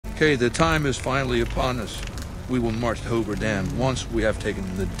Okay, the time is finally upon us. We will march to Hoover Dam. Once we have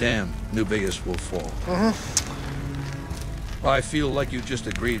taken the dam, New Vegas will fall. I feel like you just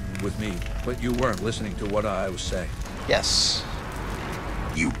agreed with me, but you weren't listening to what I was saying. Yes.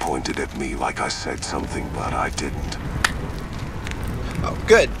 You pointed at me like I said something, but I didn't. Oh,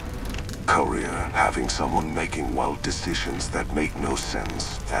 good. Courier, having someone making wild decisions that make no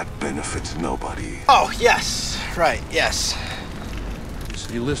sense, that benefits nobody. Oh, yes. Right, yes. Is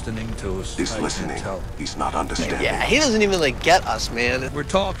he listening to us? He's I listening. can't tell. He's not understanding. Yeah, he doesn't even, like, get us, man. We're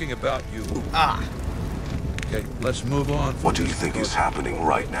talking about you. Ah. Okay, let's move on. What do you think is happening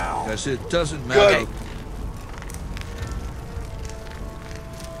right now? Because it doesn't matter. Good.